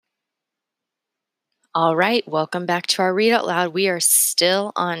All right, welcome back to our Read Out Loud. We are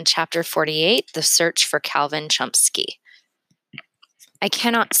still on chapter 48, The Search for Calvin Chomsky. I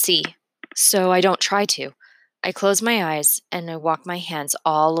cannot see, so I don't try to. I close my eyes and I walk my hands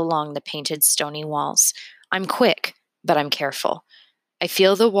all along the painted stony walls. I'm quick, but I'm careful. I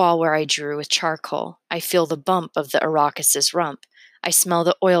feel the wall where I drew with charcoal. I feel the bump of the Arrakis's rump. I smell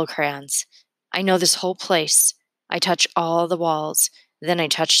the oil crayons. I know this whole place. I touch all the walls. Then I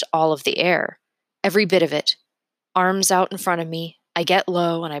touch all of the air. Every bit of it. Arms out in front of me. I get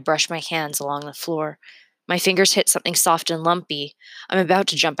low and I brush my hands along the floor. My fingers hit something soft and lumpy. I'm about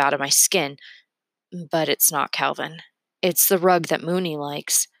to jump out of my skin. But it's not Calvin. It's the rug that Mooney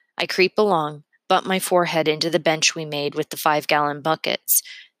likes. I creep along, bump my forehead into the bench we made with the 5-gallon buckets.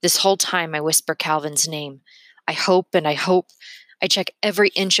 This whole time I whisper Calvin's name. I hope and I hope. I check every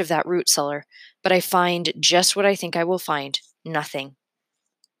inch of that root cellar, but I find just what I think I will find. Nothing.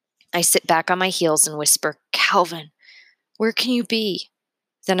 I sit back on my heels and whisper, Calvin, where can you be?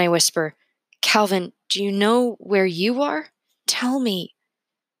 Then I whisper, Calvin, do you know where you are? Tell me.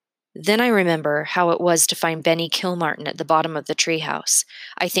 Then I remember how it was to find Benny Kilmartin at the bottom of the treehouse.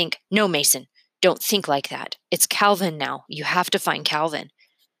 I think, no, Mason, don't think like that. It's Calvin now. You have to find Calvin.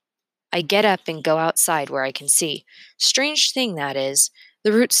 I get up and go outside where I can see. Strange thing that is,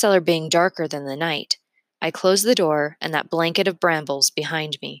 the root cellar being darker than the night. I close the door and that blanket of brambles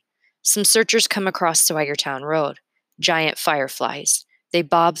behind me. Some searchers come across Swaggertown Road. Giant fireflies. They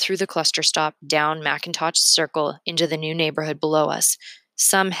bob through the cluster stop, down Macintosh Circle, into the new neighborhood below us.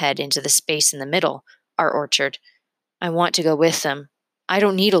 Some head into the space in the middle, our orchard. I want to go with them. I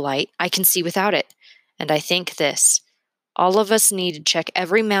don't need a light. I can see without it. And I think this. All of us need to check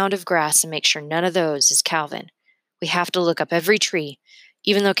every mound of grass and make sure none of those is Calvin. We have to look up every tree,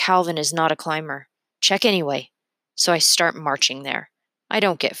 even though Calvin is not a climber. Check anyway. So I start marching there. I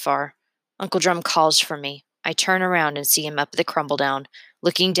don't get far. Uncle Drum calls for me. I turn around and see him up the crumble down,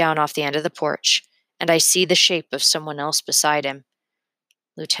 looking down off the end of the porch, and I see the shape of someone else beside him.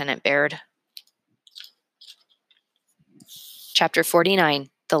 Lieutenant Baird. Chapter 49,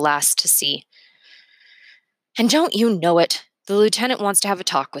 The Last to See. And don't you know it? The lieutenant wants to have a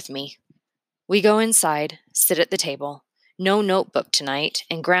talk with me. We go inside, sit at the table. No notebook tonight,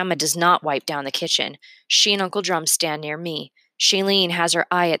 and Grandma does not wipe down the kitchen. She and Uncle Drum stand near me. Shailene has her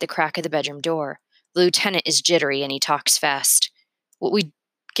eye at the crack of the bedroom door. The lieutenant is jittery and he talks fast. What we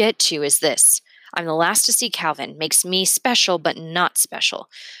get to is this. I'm the last to see Calvin. Makes me special, but not special.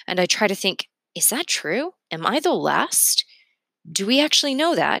 And I try to think, is that true? Am I the last? Do we actually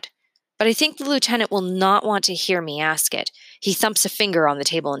know that? But I think the lieutenant will not want to hear me ask it. He thumps a finger on the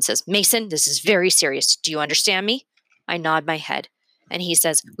table and says, Mason, this is very serious. Do you understand me? I nod my head. And he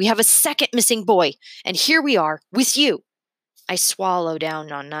says, we have a second missing boy, and here we are, with you. I swallow down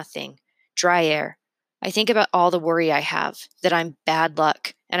on nothing. Dry air. I think about all the worry I have, that I'm bad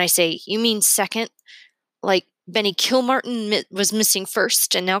luck. And I say, you mean second? Like Benny Kilmartin was missing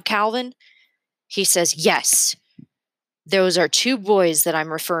first, and now Calvin? He says, yes. Those are 2 boys that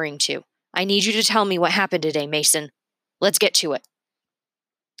I'm referring to. I need you to tell me what happened today, Mason. Let's get to it.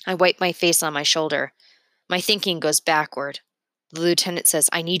 I wipe my face on my shoulder. My thinking goes backward. The lieutenant says,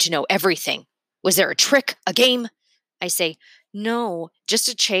 I need to know everything. Was there a trick? A game? I say, no, just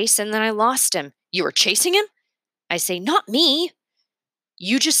a chase, and then I lost him. You were chasing him? I say, not me.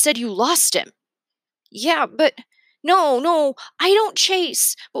 You just said you lost him. Yeah, but no, I don't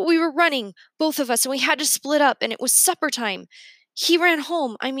chase. But we were running, both of us, and we had to split up, and it was supper time. He ran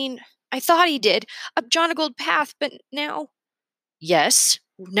home. I thought he did, up John Gold Path, but now... Yes,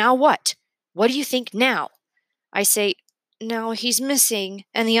 now what? What do you think now? I say, now he's missing,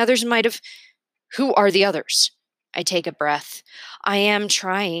 and the others might have... Who are the others? I take a breath. I am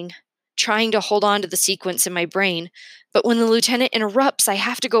trying to hold on to the sequence in my brain, but when the lieutenant interrupts, I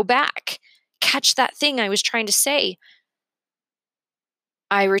have to go back. Catch that thing I was trying to say.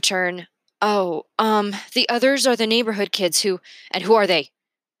 I return, the others are the neighborhood kids who are they?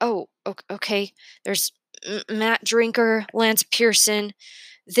 Oh, okay. There's Matt Drinker, Lance Pearson.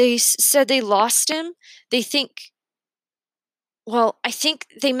 They said they lost him. I think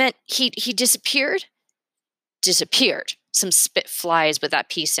they meant he disappeared. Disappeared. Some spit flies with that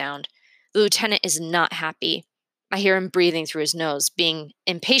P sound. The lieutenant is not happy. I hear him breathing through his nose, being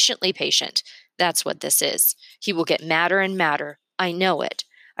impatiently patient. That's what this is. He will get madder and madder. I know it.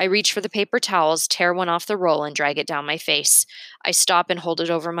 I reach for the paper towels, tear one off the roll, and drag it down my face. I stop and hold it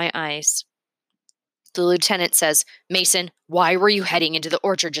over my eyes. The lieutenant says, Mason, why were you heading into the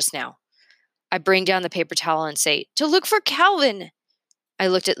orchard just now? I bring down the paper towel and say, to look for Calvin. I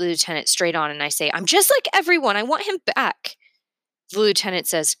looked at the lieutenant straight on and I say, I'm just like everyone. I want him back. The lieutenant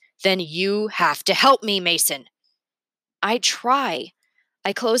says, Then you have to help me, Mason. I try.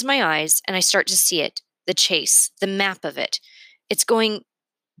 I close my eyes and I start to see it, the chase, the map of it. It's going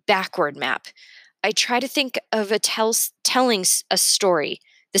backward map. I try to think of telling a story,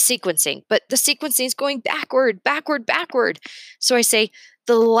 the sequencing, but the sequencing is going backward, backward, backward. So I say,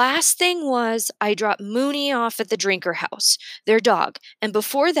 the last thing was I dropped Mooney off at the Drinker house, their dog. And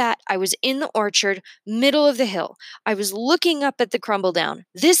before that, I was in the orchard, middle of the hill. I was looking up at the crumble down,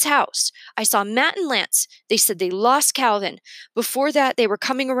 this house. I saw Matt and Lance. They said they lost Calvin. Before that, they were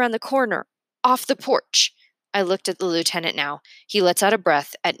coming around the corner, off the porch. I looked at the lieutenant now. He lets out a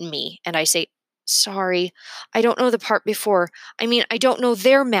breath at me, and I say, sorry, I don't know the part before. I mean, I don't know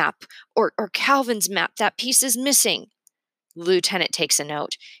their map or Calvin's map. That piece is missing. The lieutenant takes a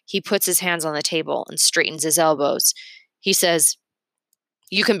note. He puts his hands on the table and straightens his elbows. He says,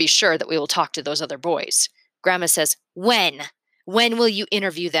 you can be sure that we will talk to those other boys. Grandma says, when? When will you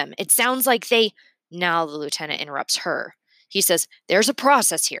interview them? It sounds like they... Now the lieutenant interrupts her. He says, there's a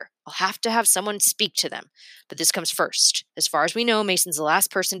process here. I'll have to have someone speak to them. But this comes first. As far as we know, Mason's the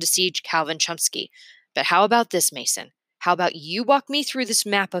last person to see Calvin Chomsky. But how about this, Mason? How about you walk me through this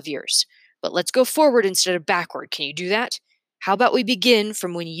map of yours? But let's go forward instead of backward. Can you do that? How about we begin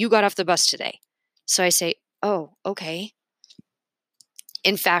from when you got off the bus today? So I say, oh, okay.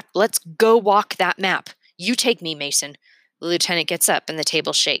 In fact, let's go walk that map. You take me, Mason. The lieutenant gets up and the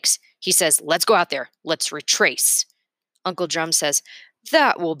table shakes. He says, let's go out there. Let's retrace. Uncle Drum says,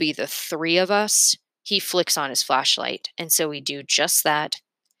 that will be the three of us. He flicks on his flashlight, and so we do just that.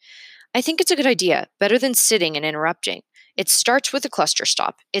 I think it's a good idea, better than sitting and interrupting. It starts with a cluster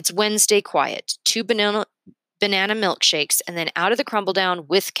stop. It's Wednesday quiet, 2 banana milkshakes, and then out of the crumble down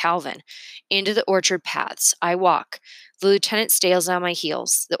with Calvin. Into the orchard paths. I walk. The lieutenant stays on my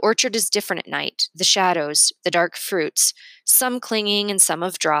heels. The orchard is different at night. The shadows, the dark fruits, some clinging and some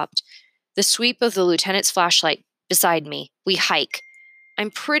have dropped. The sweep of the lieutenant's flashlight beside me. We hike. I'm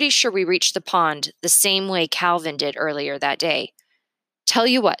pretty sure we reached the pond the same way Calvin did earlier that day. Tell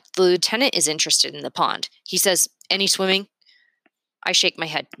you what, the lieutenant is interested in the pond. He says, any swimming? I shake my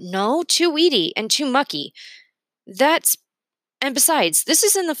head. No, too weedy and too mucky. And besides, this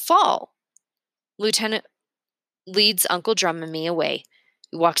is in the fall. Lieutenant leads Uncle Drum and me away.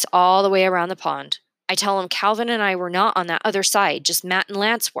 He walks all the way around the pond. I tell him Calvin and I were not on that other side, just Matt and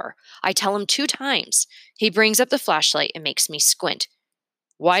Lance were. I tell him 2 times. He brings up the flashlight and makes me squint.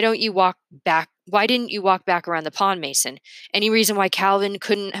 Why didn't you walk back around the pond, Mason? Any reason why Calvin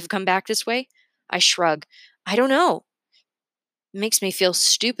couldn't have come back this way? I shrug. I don't know. It makes me feel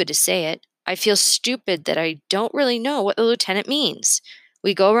stupid to say it. I feel stupid that I don't really know what the lieutenant means.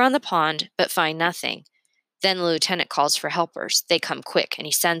 We go around the pond, but find nothing. Then the lieutenant calls for helpers. They come quick, and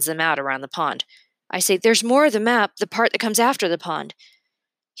he sends them out around the pond. I say, there's more of the map, the part that comes after the pond.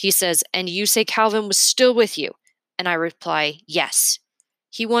 He says, and you say Calvin was still with you? And I reply, yes.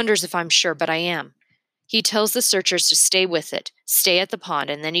 He wonders if I'm sure, but I am. He tells the searchers to stay with it, stay at the pond,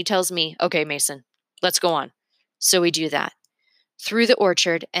 and then he tells me, okay, Mason, let's go on. So we do that. Through the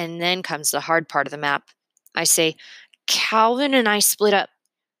orchard, and then comes the hard part of the map. I say, Calvin and I split up.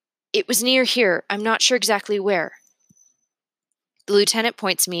 It was near here. I'm not sure exactly where. The lieutenant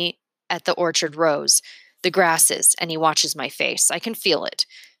points me at the orchard rows, the grasses, and he watches my face. I can feel it.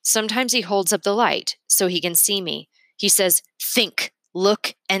 Sometimes he holds up the light so he can see me. He says, think,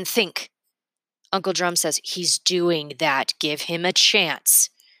 look, and think. Uncle Drum says, he's doing that. Give him a chance.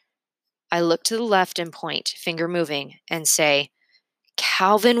 I look to the left and point, finger moving, and say,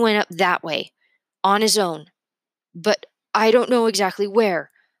 Calvin went up that way, on his own. But I don't know exactly where.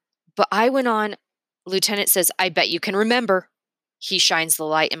 But I went on. Lieutenant says, I bet you can remember. He shines the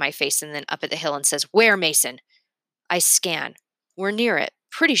light in my face and then up at the hill and says, where, Mason? I scan. We're near it.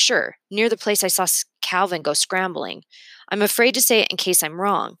 Pretty sure. Near the place I saw Calvin go scrambling. I'm afraid to say it in case I'm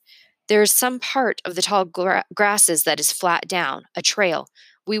wrong. There is some part of the tall grasses that is flat down, a trail.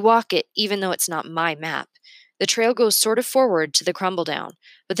 We walk it even though it's not my map. The trail goes sort of forward to the crumble down,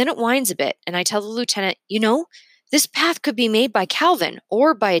 but then it winds a bit, and I tell the lieutenant, this path could be made by Calvin,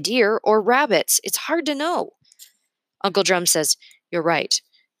 or by a deer, or rabbits. It's hard to know. Uncle Drum says, you're right.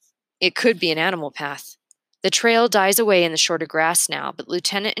 It could be an animal path. The trail dies away in the shorter grass now, but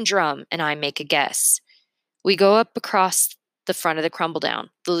Lieutenant and Drum and I make a guess. We go up across the front of the crumble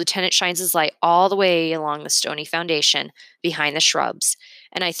down. The lieutenant shines his light all the way along the stony foundation behind the shrubs,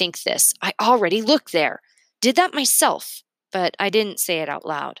 and I think this. I already looked there. Did that myself, but I didn't say it out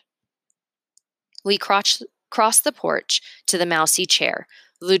loud. We cross the porch to the mousy chair.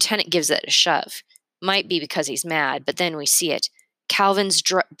 The lieutenant gives it a shove. Might be because he's mad, but then we see it. Calvin's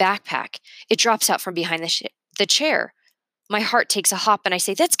backpack. It drops out from behind the chair. My heart takes a hop and I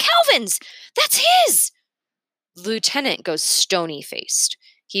say, "That's Calvin's! That's his!" The lieutenant goes stony-faced.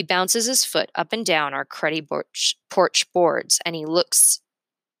 He bounces his foot up and down our cruddy porch boards, and he looks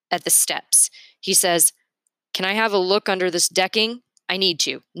at the steps. He says, "Can I have a look under this decking? I need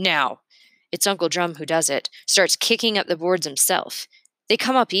to, now." It's Uncle Drum who does it, starts kicking up the boards himself. They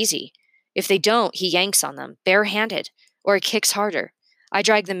come up easy. If they don't, he yanks on them, barehanded, or he kicks harder. I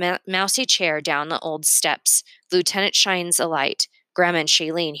drag the mousy chair down the old steps. The lieutenant shines a light. Grandma and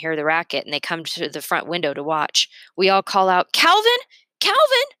Shailene hear the racket, and they come to the front window to watch. We all call out, "Calvin!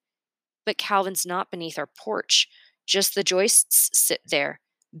 Calvin!" But Calvin's not beneath our porch. Just the joists sit there,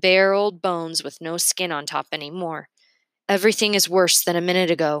 bare old bones with no skin on top anymore. Everything is worse than a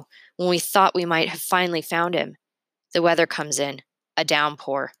minute ago, when we thought we might have finally found him. The weather comes in, a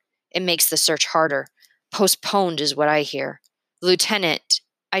downpour. It makes the search harder. Postponed is what I hear.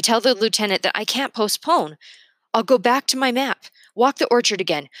 I tell the lieutenant that I can't postpone. I'll go back to my map, walk the orchard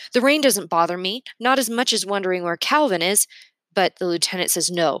again. The rain doesn't bother me, not as much as wondering where Calvin is. But the lieutenant says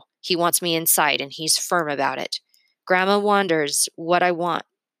no, he wants me inside, and he's firm about it. Grandma wonders what I want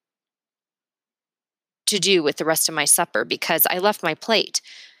to do with the rest of my supper because I left my plate,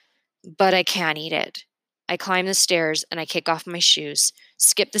 but I can't eat it. I climb the stairs and I kick off my shoes,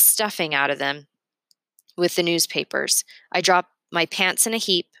 skip the stuffing out of them with the newspapers. I drop my pants in a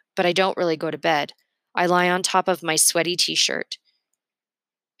heap, but I don't really go to bed. I lie on top of my sweaty t-shirt.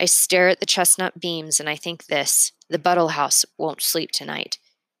 I stare at the chestnut beams and I think the Buttle house won't sleep tonight.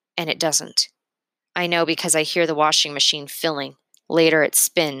 And it doesn't. I know because I hear the washing machine filling. Later it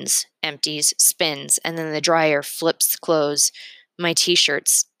spins, empties, spins, and then the dryer flips the clothes. My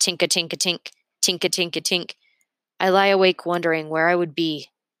t-shirts, tink-a-tink-a-tink, tink-a-tink-a-tink. I lie awake wondering where I would be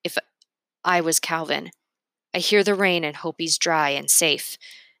if I was Calvin. I hear the rain and hope he's dry and safe.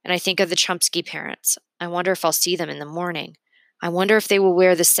 And I think of the Chomsky parents. I wonder if I'll see them in the morning. I wonder if they will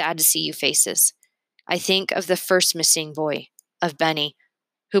wear the sad to see you faces. I think of the first missing boy, of Benny,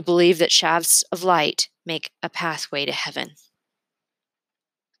 who believed that shafts of light make a pathway to heaven.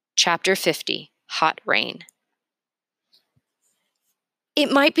 Chapter 50, Hot Rain.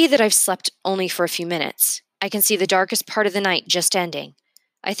 It might be that I've slept only for a few minutes. I can see the darkest part of the night just ending.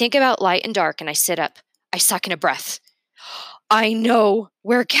 I think about light and dark and I sit up. I suck in a breath. I know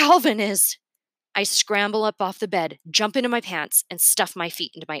where Calvin is. I scramble up off the bed, jump into my pants, and stuff my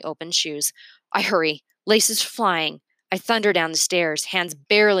feet into my open shoes. I hurry, laces flying. I thunder down the stairs, hands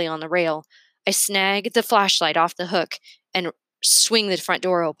barely on the rail. I snag the flashlight off the hook and swing the front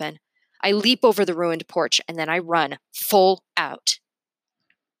door open. I leap over the ruined porch, and then I run, full out.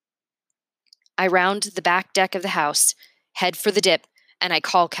 I round the back deck of the house, head for the dip, and I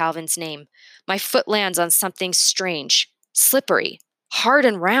call Calvin's name. My foot lands on something strange, slippery, hard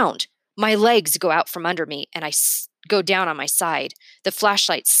and round. My legs go out from under me, and I go down on my side. The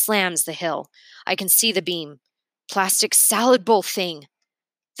flashlight slams the hill. I can see the beam. Plastic salad bowl thing.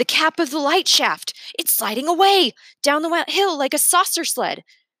 The cap of the light shaft. It's sliding away, down the hill like a saucer sled.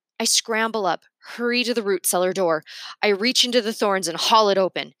 I scramble up, hurry to the root cellar door. I reach into the thorns and haul it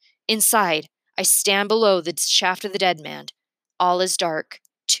open. Inside, I stand below the shaft of the dead man. All is dark,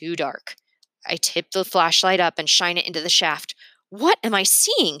 too dark. I tip the flashlight up and shine it into the shaft. What am I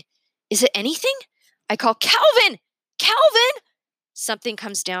seeing? Is it anything? I call, "Calvin! Calvin!" Something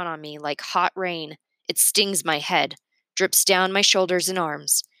comes down on me like hot rain. It stings my head, drips down my shoulders and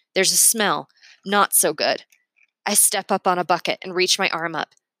arms. There's a smell, not so good. I step up on a bucket and reach my arm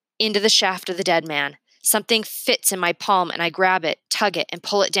up, into the shaft of the dead man. Something fits in my palm and I grab it, tug it, and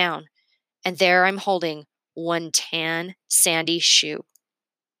pull it down. And there I'm holding one tan, sandy shoe.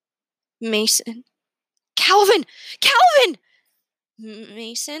 Mason. Calvin! Calvin!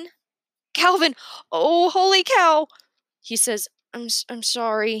 Mason? Calvin! Oh, holy cow! He says, I'm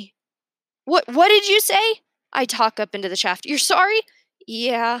sorry. What did you say? I talk up into the shaft. You're sorry?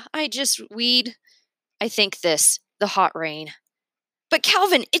 Yeah, I just weed. I think the hot rain. But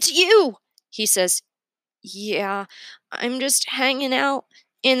Calvin, it's you! He says, yeah, I'm just hanging out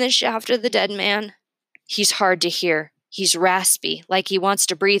in the shaft of the dead man. He's hard to hear. He's raspy, like he wants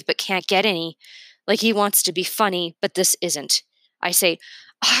to breathe but can't get any. Like he wants to be funny, but this isn't. I say,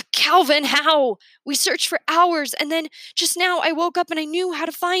 Calvin, how? We searched for hours, and then just now I woke up and I knew how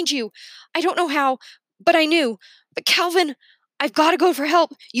to find you. I don't know how, but I knew. But Calvin, I've got to go for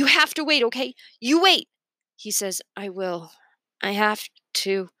help. You have to wait, okay? You wait. He says, I will. I have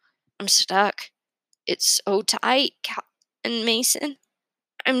to. I'm stuck. It's so tight, and Mason.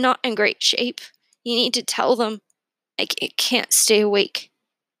 I'm not in great shape. You need to tell them. I can't stay awake.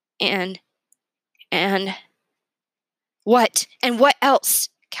 And... What? And what else?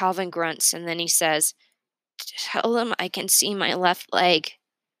 Calvin grunts, and then he says, Tell him I can see my left leg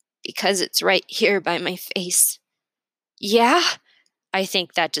because it's right here by my face. Yeah? I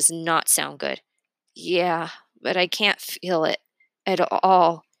think that does not sound good. Yeah, but I can't feel it at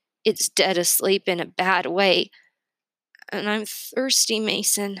all. It's dead asleep in a bad way. And I'm thirsty,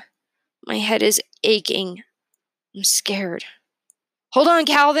 Mason. My head is aching. I'm scared. Hold on,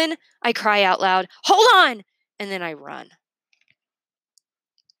 Calvin! I cry out loud. Hold on! And then I run.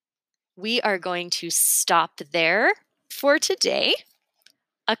 We are going to stop there for today.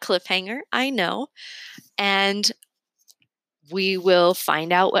 A cliffhanger, I know. And we will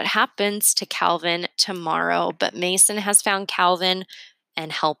find out what happens to Calvin tomorrow. But Mason has found Calvin,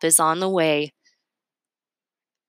 and help is on the way.